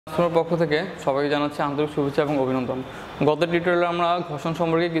আমার পক্ষ থেকে সবাইকে জানাচ্ছি আন্তরিক শুভেচ্ছা এবং অভিনন্দন। গত টিউটোরিয়ালে আমরা ঘর্ষণ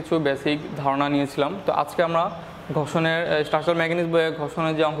সম্পর্কে কিছু বেসিক ধারণা নিয়েছিলাম। তো আজকে আমরা ঘর্ষণের স্ট্রাকচারাল মেকানিজম বইয়ে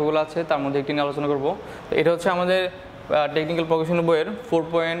ঘর্ষণের যে অঙ্কগুলো আছে তার মধ্যে একটি নিয়ে আলোচনা করব। তো এটা হচ্ছে আমাদের টেকনিক্যাল প্রোগ্রেশন বইয়ের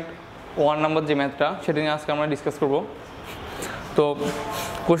 4.1 নম্বর যে ম্যাথটা, সেটা নিয়ে আজকে আমরা ডিসকাস করব। তো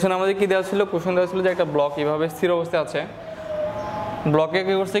কোশ্চেন আমাদের কী দেওয়া ছিল? কোশ্চেন দেওয়া ছিল যে একটা ব্লক এভাবে স্থির অবস্থায় আছে। ব্লকে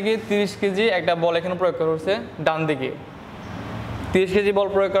কী করছে কি 30 কেজি একটা বল এখানে প্রয়োগ করা হচ্ছে ডান দিকে। 30 কেজি বল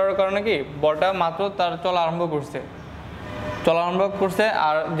প্রয়োগ করার কারণে কি বলটা মাত্র তার চলা আরম্ভ করছে।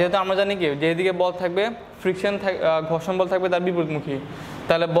 আর যেহেতু আমরা জানি কি যেদিকে বল থাকবে ফ্রিকশন ঘর্ষণ বল থাকবে তার বিপরীতমুখী,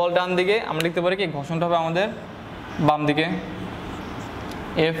 তাহলে বল ডান দিকে আমরা লিখতে পারি কি ঘর্ষণটা হবে আমাদের বাম দিকে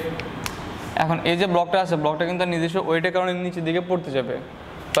এফ। এখন এই যে ব্লকটা আছে, ব্লকটা কিন্তু নিজস্ব ওয়েটের কারণে নিচের দিকে পড়তে যাবে,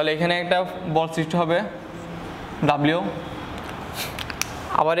 তাহলে এখানে একটা বল সৃষ্টি হবে ডাব্লিউ।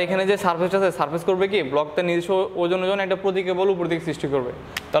 আবার এখানে যে সারফেসটা আছে, সারফেস করবে কি ব্লকটা নিজস্ব ওজন একটা প্রতীকে বল উপর দিকে সৃষ্টি করবে,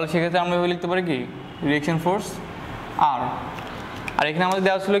 তাহলে সেক্ষেত্রে আমরা এভাবে লিখতে পারি কি রিঅ্যাকশন ফোর্স আর। আর এখানে আমাদের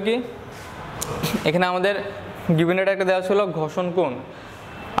দেওয়া ছিল কি, এখানে আমাদের গিভেন ডেটা একটা দেওয়া ছিল ঘর্ষণ কোণ।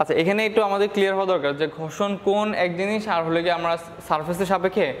 আচ্ছা, এখানে একটু আমাদের ক্লিয়ার হওয়া দরকার যে ঘর্ষণ কোণ এক জিনিস, আর হলে কি আমরা সারফেসের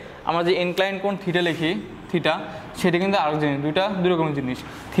সাপেক্ষে আমরা যে ইনক্লাইন কোণ থিটা লিখি, থিটা, সেটা কিন্তু আরেক জিনিস, দুই রকমের জিনিস।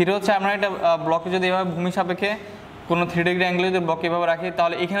 থিটা হচ্ছে আমরা একটা ব্লকে যদি এভাবে ভূমি সাপেক্ষে কোনো 3 ডিগ্রি অ্যাঙ্গেলে যদি ব্লক এভাবে রাখি,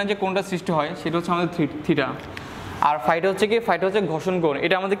 তাহলে এখানে যে কোণটা সৃষ্টি হয় সেটা হচ্ছে আমাদের থিটা। আর ফাইটা হচ্ছে কি, ফাইটা হচ্ছে ঘর্ষণ কোণ।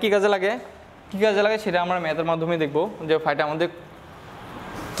 এটা আমাদের কী কাজে লাগে সেটা আমরা ম্যাথের মাধ্যমে দেখবো যে ফাইটা আমাদের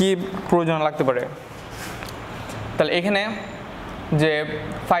কি প্রয়োজন লাগতে পারে। তাহলে এখানে যে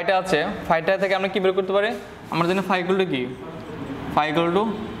ফাইটা আছে, ফাইটা থেকে আমরা কি বের করতে পারি? আমরা জানি ফাই ইকুয়াল টু কি, phi equal to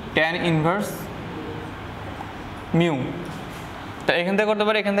tan inverse mu. তা এখান থেকে করতে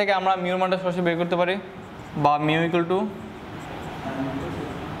পারি, এখান থেকে আমরা মিউর মানটা সরাসরি বের করতে পারি, বা mu equal to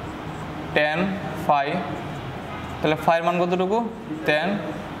tan phi. তাহলে ফাইয়ের মান কতটুকু? tan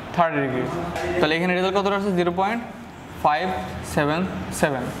 30 degree. তাহলে এখানে রেজাল্ট কতটা আছে?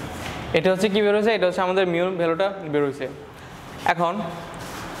 0.577। এটা হচ্ছে কি বের হয়েছে? এটা হচ্ছে আমাদের মিউর ভ্যালুটা বের হয়েছে। এখন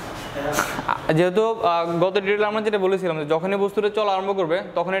যেহেতু গত ডিটেলে আমরা যেটা বলেছিলাম যে যখনই বস্তুটা চলা আরম্ভ করবে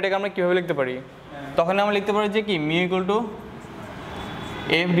তখন এটাকে আমরা কীভাবে লিখতে পারি? তখন আমরা লিখতে পারি যে কি mu equal to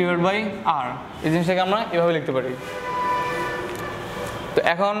F divide by আর। এই জিনিসটাকে আমরা এভাবে লিখতে পারি। তো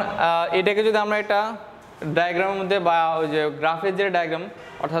এখন এটাকে যদি আমরা একটা ডায়াগ্রামের মধ্যে বা ওই যে গ্রাফের যে ডায়াগ্রাম,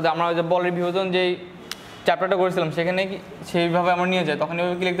 অর্থাৎ আমরা ওই যে বলের বিভাজন যেই চ্যাপ্টারটা করেছিলাম সেখানে সেইভাবে আমরা নিয়ে যাই, তখন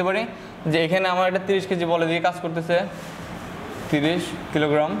এভাবে কি লিখতে পারি যে এখানে আমার একটা 30 কেজি বলের দিকে কাজ করতেছে 30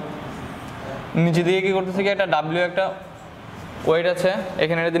 কিলোগ্রাম, নিচে দিকে কী করতেছে কি একটা ডাব্লিউ একটা ওয়েট আছে,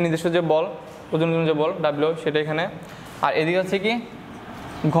 এখানে এটা নিজস্ব যে বল ওজন যে বল ডাব্লিউ সেটা এখানে, আর এদিকে হচ্ছে কি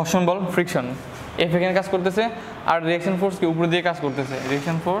ঘর্ষণ বল ফ্রিকশন এফ এখানে কাজ করতেছে, আর রিঅ্যাকশন ফোর্স কি উপর দিয়ে কাজ করতেছে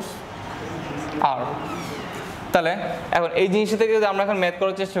রিঅ্যাকশন ফোর্স আর। তাহলে এখন এই জিনিসটা থেকে যদি আমরা এখন ম্যাথ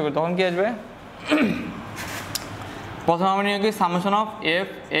করার চেষ্টা করি তখন কি আসবে? প্রথমে আমরা নিয়ে কি summation of F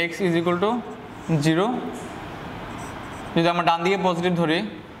x is equal to 0। যদি আমরা ডান দিকে পজিটিভ ধরি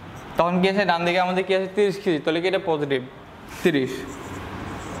তখন কি আছে? ডান দিকে আমাদের কি আছে 30 কেজি, তাহলে কি এটা পজিটিভ 30।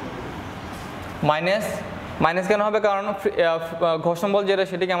 মাইনাস কেন হবে? কারণ ঘর্ষণ বল যেটা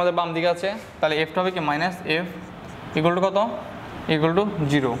সেটা কি আমাদের বাম দিকে আছে, তাহলে এফটা হবে কি মাইনাস এফ ইকুয়াল টু কত? ইকুয়াল টু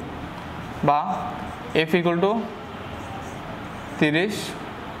 0, বা এফ ইকুয়াল টু 30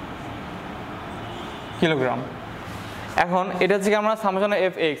 কিলোগ্রাম। এখন এটা হচ্ছে কি আমরা সামেশন অফ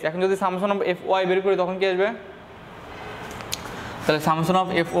এফ এক্স, এখন যদি সামেশন অফ এফ ওয়াই বের করি তখন কি আসবে? তাহলে summation of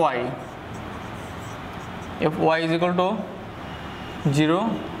F Y is equal to 0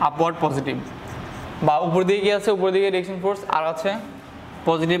 upward positive, বা উপর দিকে কি আছে? উপর দিকে রিঅ্যাকশন ফোর্স আর আছে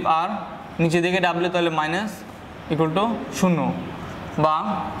পজিটিভ আর, নিচের দিকে ডাব্লিউ, তাহলে মাইনাস ইকুয়াল টু 0, বা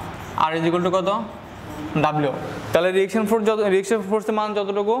আর ইজ ইকুয়াল টু কত? ডাব্লিউ। তাহলে রিঅ্যাকশন ফোর্সের মান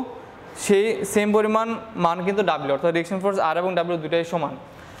যতটুকু সেই সেম পরিমাণ মান কিন্তু ডাব্লিউ, অর্থাৎ রিঅ্যাকশন ফোর্স আর এবং ডাব্লিউ দুটাই সমান।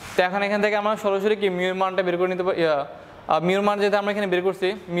 তো এখন এখান থেকে আমরা সরাসরি কি মিউর মানটা বের করে নিতে পারি। মিউর মান যেটা আমরা এখানে বের করছি,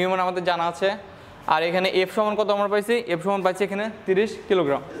 মিউর মান আমাদের জানা আছে। আর এখানে এফ সমান কত আমরা পাইছি? এফ সমান পাইছি এখানে 30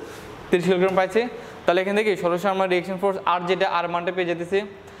 কিলোগ্রাম পাইছি। তাহলে এখান থেকে সরাসরি আমরা রিঅ্যাকশন ফোর্স আর যেটা আর মানটা পেয়ে যেতেছি।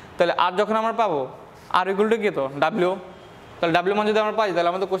 তাহলে আর যখন আমরা পাবো আর ইকুয়াল টু কি তো ডাব্লিউ, তাহলে ডাব্লিউ মান যদি আমরা পাই তাহলে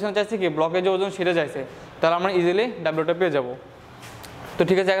আমাদের কোশ্চেন চাইছে কি ব্লকের যে ওজন সেটা চাইছে, তাহলে আমরা ইজিলি ডাব্লিউটা পেয়ে যাবো। তো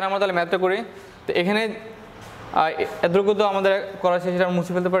ঠিক আছে, এখন আমরা তাহলে ম্যাথটা করি। তো এখানে এতটুকু তো আমাদের করা শেষ, সেটা আমরা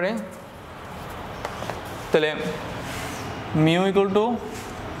মুছে ফেলতে পারি। তাহলে mu equal to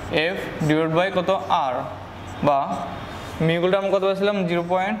F divide by কত আর, বা মিউ ইকুয়াল টু আমরা কত পাইছিলাম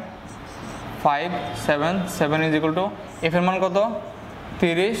 0.577 ইজ ইকুয়াল টু এফ এর মান কত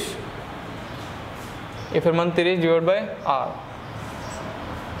 30, এফ এর মান 30 ডিভাইড বাই আর।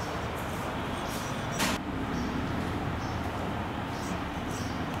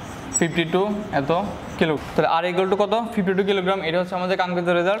 52 এত কিলো। তাহলে আর ইকুয়াল টু কত 52 কিলোগ্রাম, এটা হচ্ছে আমাদের কাঙ্ক্ষিত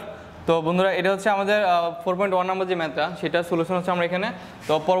রেজাল্ট। তো বন্ধুরা এটা হচ্ছে আমাদের 4.1 নম্বর যে ম্যাথটা, সেটা সলিউশন হচ্ছে আমরা এখানে।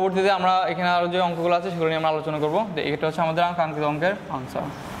 তো পরবর্তীতে আমরা এখানে আরও যে অঙ্কগুলো আছে সেগুলো নিয়ে আমরা আলোচনা করবো। তো এটা হচ্ছে আমাদের কাঙ্ক্ষিত অঙ্কের আনসার।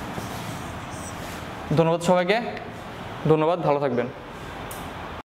 ধন্যবাদ সবাইকে, ধন্যবাদ, ভালো থাকবেন।